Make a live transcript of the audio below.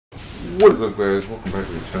What is up, guys? Welcome back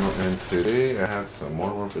to the channel, and today I have some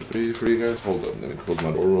Modern Warfare 3 for you guys. Hold up, let me close my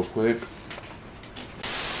door real quick.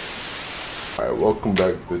 Alright, welcome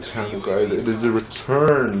back to the channel, guys. It is a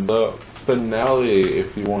return, the finale,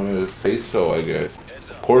 if you want to say so, I guess.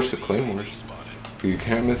 Of course, the Claymores. You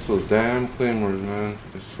can't miss those damn Claymores, man.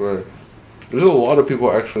 I swear. There's a lot of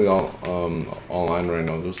people actually online right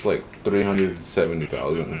now. There's like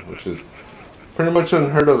 370,000, which is pretty much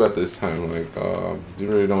unheard of at this time. Like, you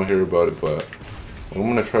really don't hear about it, but I'm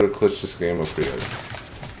gonna try to clutch this game up for you guys.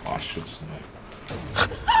 Oh shit, snipe.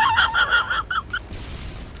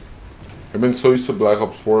 I've been so used to Black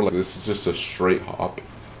Ops 4, like this is just a straight hop.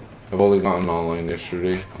 I've only gotten online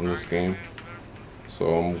yesterday on this game,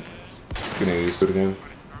 so I'm getting used to it again.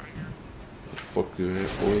 Fuck you,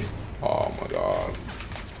 boy. Oh my god.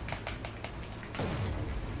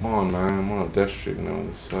 Come on, man. I'm on a death streak now.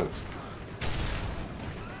 This sucks.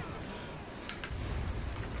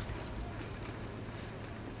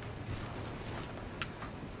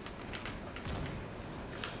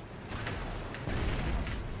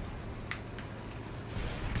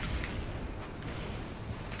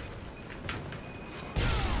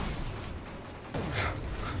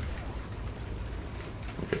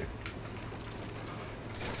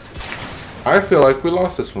 I feel like we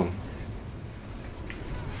lost this one.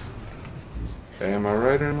 Am I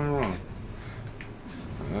right or am I wrong?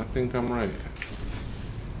 I think I'm right.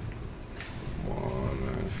 Come on,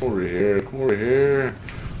 man. Come over here. Come over here.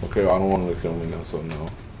 Okay, I don't want him to kill me now, so no.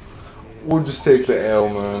 We'll just take the L,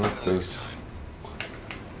 man. Cause...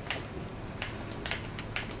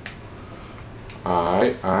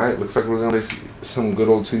 Alright. Looks like we're gonna play some good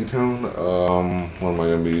old T-Town. What am I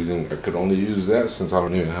gonna be using? I could only use that since I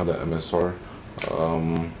don't even have the MSR.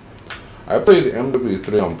 I played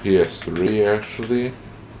MW3 on PS3 actually.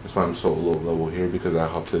 That's why I'm so low level here, because I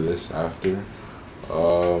hopped to this after.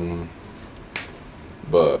 But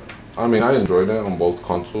I mean, I enjoyed it on both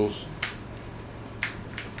consoles.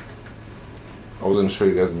 I wasn't gonna show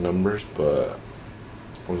you guys the numbers, but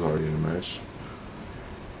I was already in a match.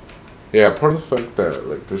 Yeah, part of the fact that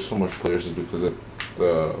like there's so much players is because of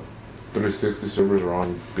the 360 servers are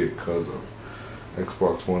on because of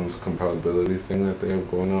Xbox One's compatibility thing that they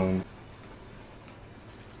have going on.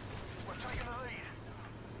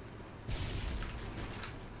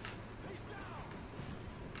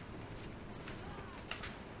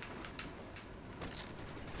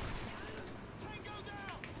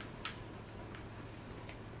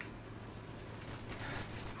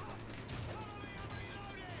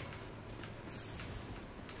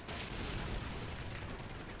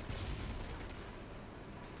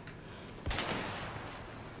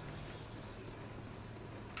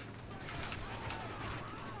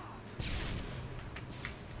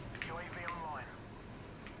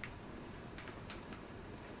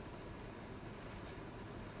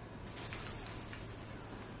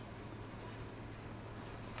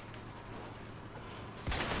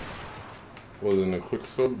 Wasn't a quick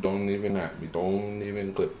scope? Don't even at me. Don't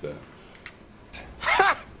even clip that.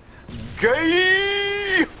 Ha!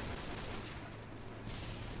 Gay!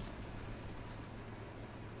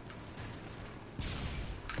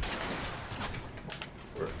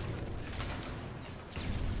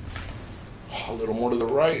 Oh, a little more to the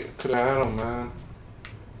right. Could have had him, man.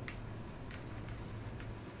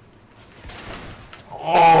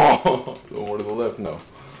 Oh! A little more to the left, no.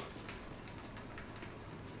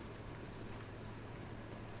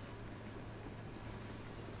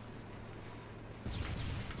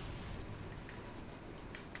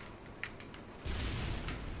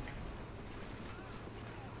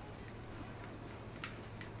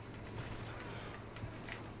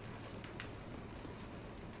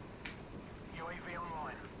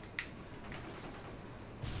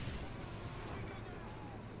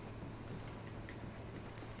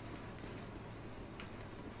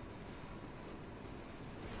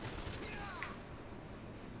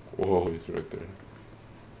 Whoa, he's right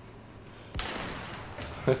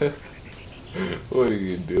there. What are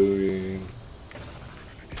you doing?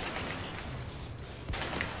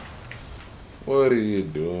 What are you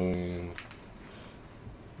doing?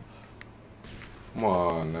 Come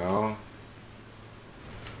on now.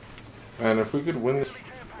 And if we could win this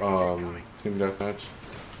team deathmatch.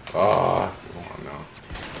 Ah, come on now.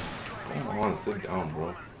 Come on, sit down,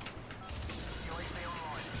 bro.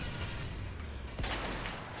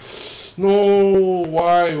 No,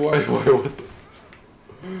 why, what the?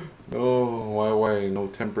 No, why, no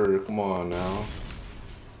temper, come on now.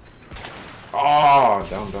 Ah,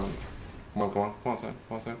 down. Come on,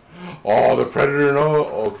 Sam. Oh, the Predator, no.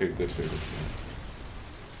 Okay, good.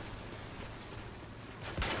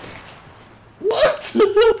 What?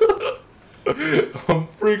 I'm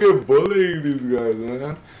freaking bullying these guys,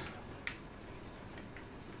 man.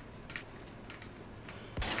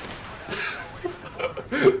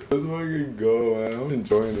 Let's fucking go, man. I'm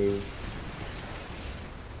enjoying this.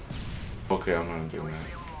 Okay, I'm not doing that.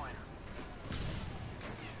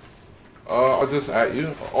 I'll just at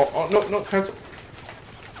you. Oh, no, no, cancel.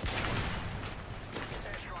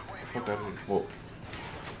 Fuck out of here. Whoa.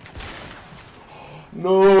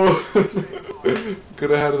 No.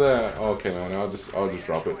 Could have had that. Okay, man. I'll just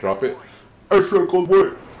drop it. Drop it. I circled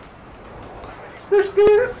what?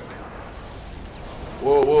 Scared.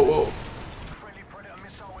 Whoa, whoa, whoa.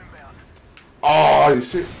 Oh, you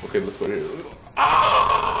see? Okay, let's go here.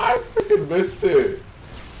 Ah, I freaking missed it.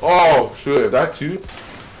 Oh, shoot, that too?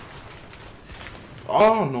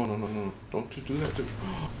 Oh, no, no, no, no. Don't you do that to me.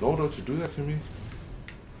 No, don't you do that to me.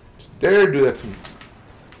 Dare do that to me.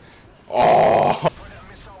 Oh.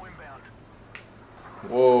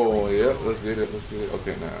 Whoa, yeah, let's get it, let's get it.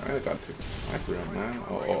 Okay, now I gotta take the sniper out, man.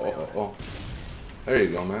 Oh. There you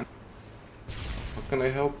go, man. How can I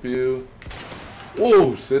help you?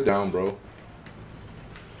 Whoa, sit down, bro.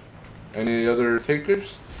 Any other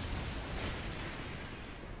takers?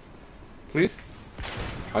 Please?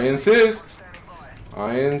 I insist.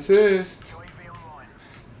 I insist.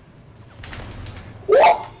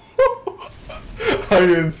 I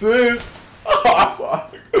insist. Oh,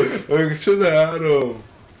 fuck. I should have had him.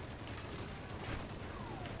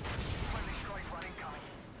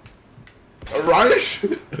 Right?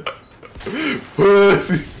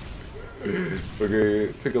 Pussy.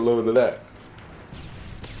 Okay, take a load of that.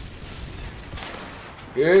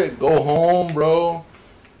 Yeah, go home, bro.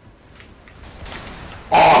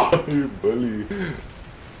 Oh, you bully.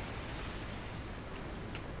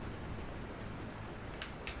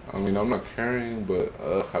 I mean, I'm not carrying, but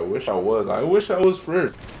I wish I was. I wish I was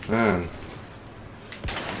first. Man.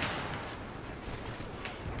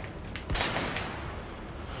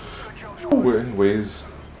 Anyways,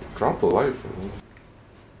 drop a life.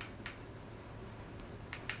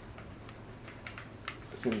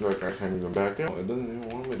 It seems like I can't even back out. It doesn't even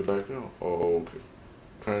want me to back out. Oh, okay.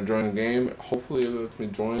 Trying to join the game. Hopefully it lets me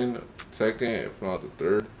join second, if not the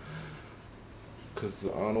third. Because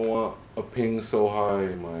I don't want a ping so high.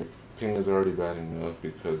 My ping is already bad enough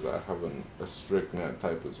because I have a strict net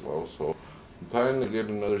type as well. So I'm planning to get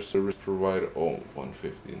another service provider. Oh,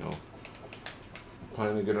 150, no. I'm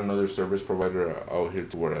planning to get another service provider out here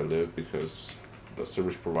to where I live because the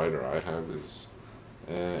service provider I have is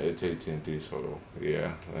it's AT&T. So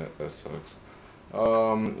yeah, that sucks.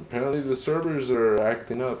 Apparently the servers are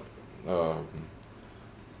acting up.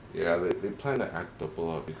 Yeah, they plan to act up a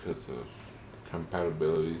lot because of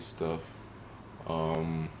compatibility stuff.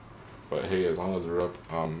 But hey, as long as they're up,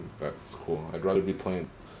 that's cool. I'd rather be playing.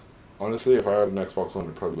 Honestly, if I had an Xbox One,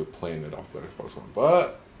 I'd probably be playing it off the Xbox One.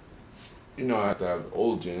 But you know, I have to have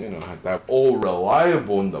old gen. You know, I have to have old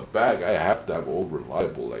reliable in the back. I have to have old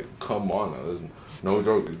reliable. Like, come on now. There's no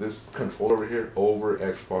joke. This controller over here over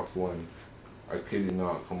Xbox One. I kid you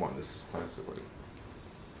not. Come on, this is classic.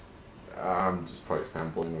 Like, I'm just probably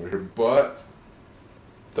fanboying over here, but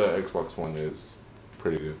the Xbox One is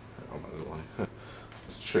pretty good. I'm not gonna lie. The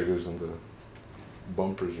triggers and the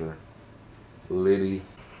bumpers are litty.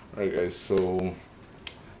 Alright, guys. So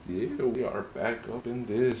yeah, we are back up in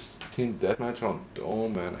this team deathmatch on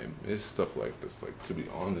Dome, man. I miss stuff like this. Like, to be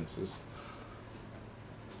honest, just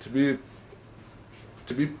to be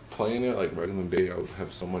playing it like back in the day, I would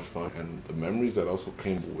have so much fun, and the memories that also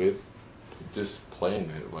came with just playing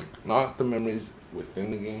it, like not the memories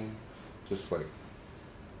within the game, just like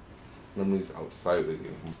memories outside the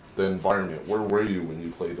game, the environment. Where were you when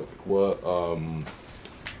you played it? Like what?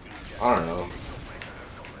 I don't know.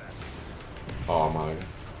 Oh my.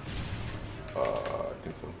 I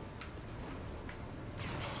think so.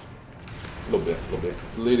 A little bit.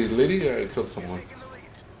 Lady, I killed someone.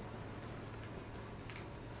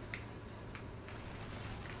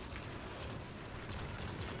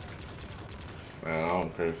 Man, I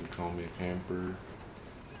don't care if you call me a camper,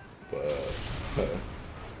 but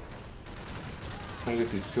trying to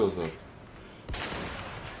get these kills up.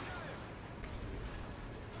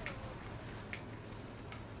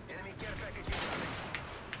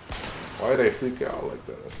 Why they freak out like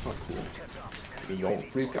that? That's not cool. You don't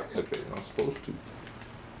freak out like that. You're not supposed to.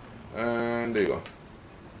 And there you go.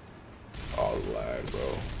 Oh, lag,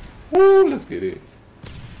 bro. Woo, let's get it.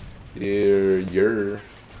 Here.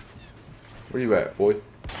 Where you at, boy?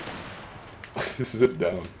 Sit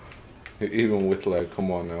down. Even with lag,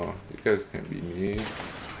 come on now. You guys can't beat me.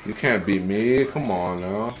 You can't beat me. Come on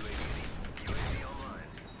now. I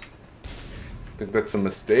think that's a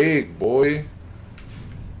mistake, boy.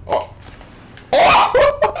 Oh.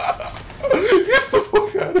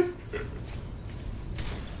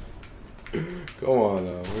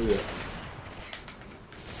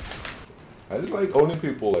 like owning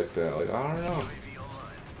people like that. Like, I don't know.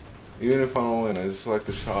 Even if I don't win, I just like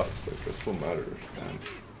the shots. Like, that's what matters, man.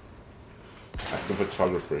 Ask a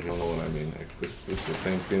photographer, he'll know what I mean. Like, this is the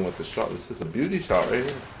same thing with the shot. This is a beauty shot right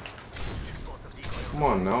here. Come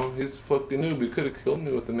on now, he's fucking noob. He could have killed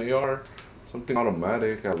me with an AR. Something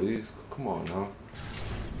automatic at least. Come on now.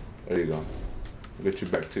 There you go. I'll get you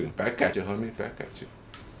back too. Back at you, homie. Back at you.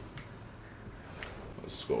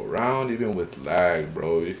 Let's go around even with lag,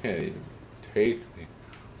 bro. You can't even take me.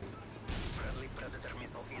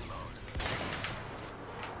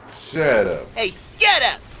 Shut up. Hey, get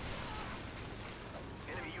up!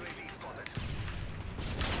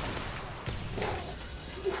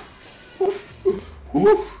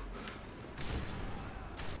 Woof.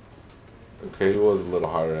 Okay, he was a little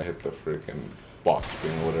harder. I hit the freaking box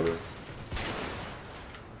thing or whatever.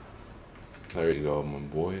 There you go, my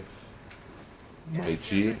boy. My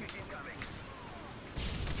G.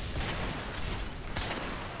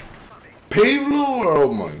 Pavlo!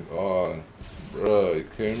 Oh my god. Bruh, you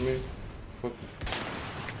kidding me? Fuck.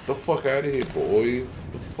 The fuck out of here, boy.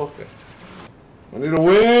 The fuck out. I need to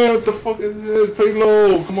win. What the fuck is this?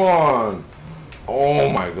 Pavlo, come on. Oh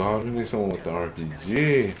my god, we need someone with the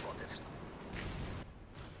RPG.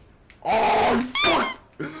 Oh, fuck!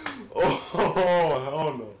 Oh,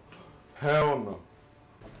 hell no. Hell no.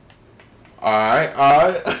 Alright.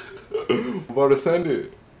 I'm about to send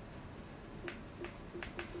it.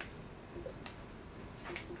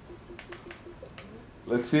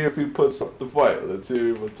 Let's see if he puts up the fight. Let's see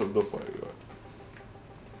if he puts up the fight.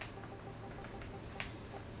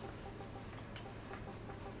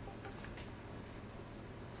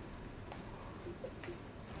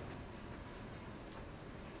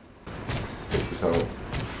 So,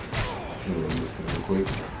 I'm gonna run this thing real quick.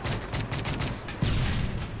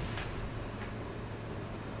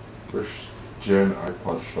 First gen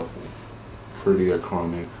iPod Shuffle. Pretty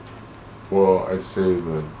iconic. Well, I'd say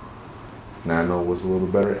the Nano was a little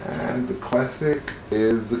better, and the classic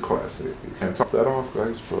is the classic. You can't top that off,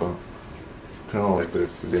 guys, but kind of like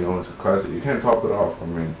this, you know, it's a classic. You can't top it off. I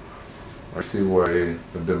mean, I see why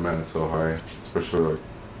the demand is so high, especially like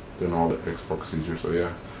doing all the Xbox users. So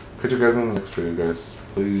yeah, catch you guys in the next video, guys.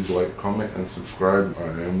 Please like, comment, and subscribe.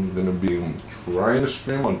 I am gonna be trying to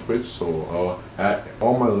stream on Twitch, so I'll add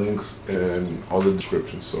all my links in all the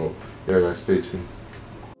descriptions. So yeah, guys, stay tuned.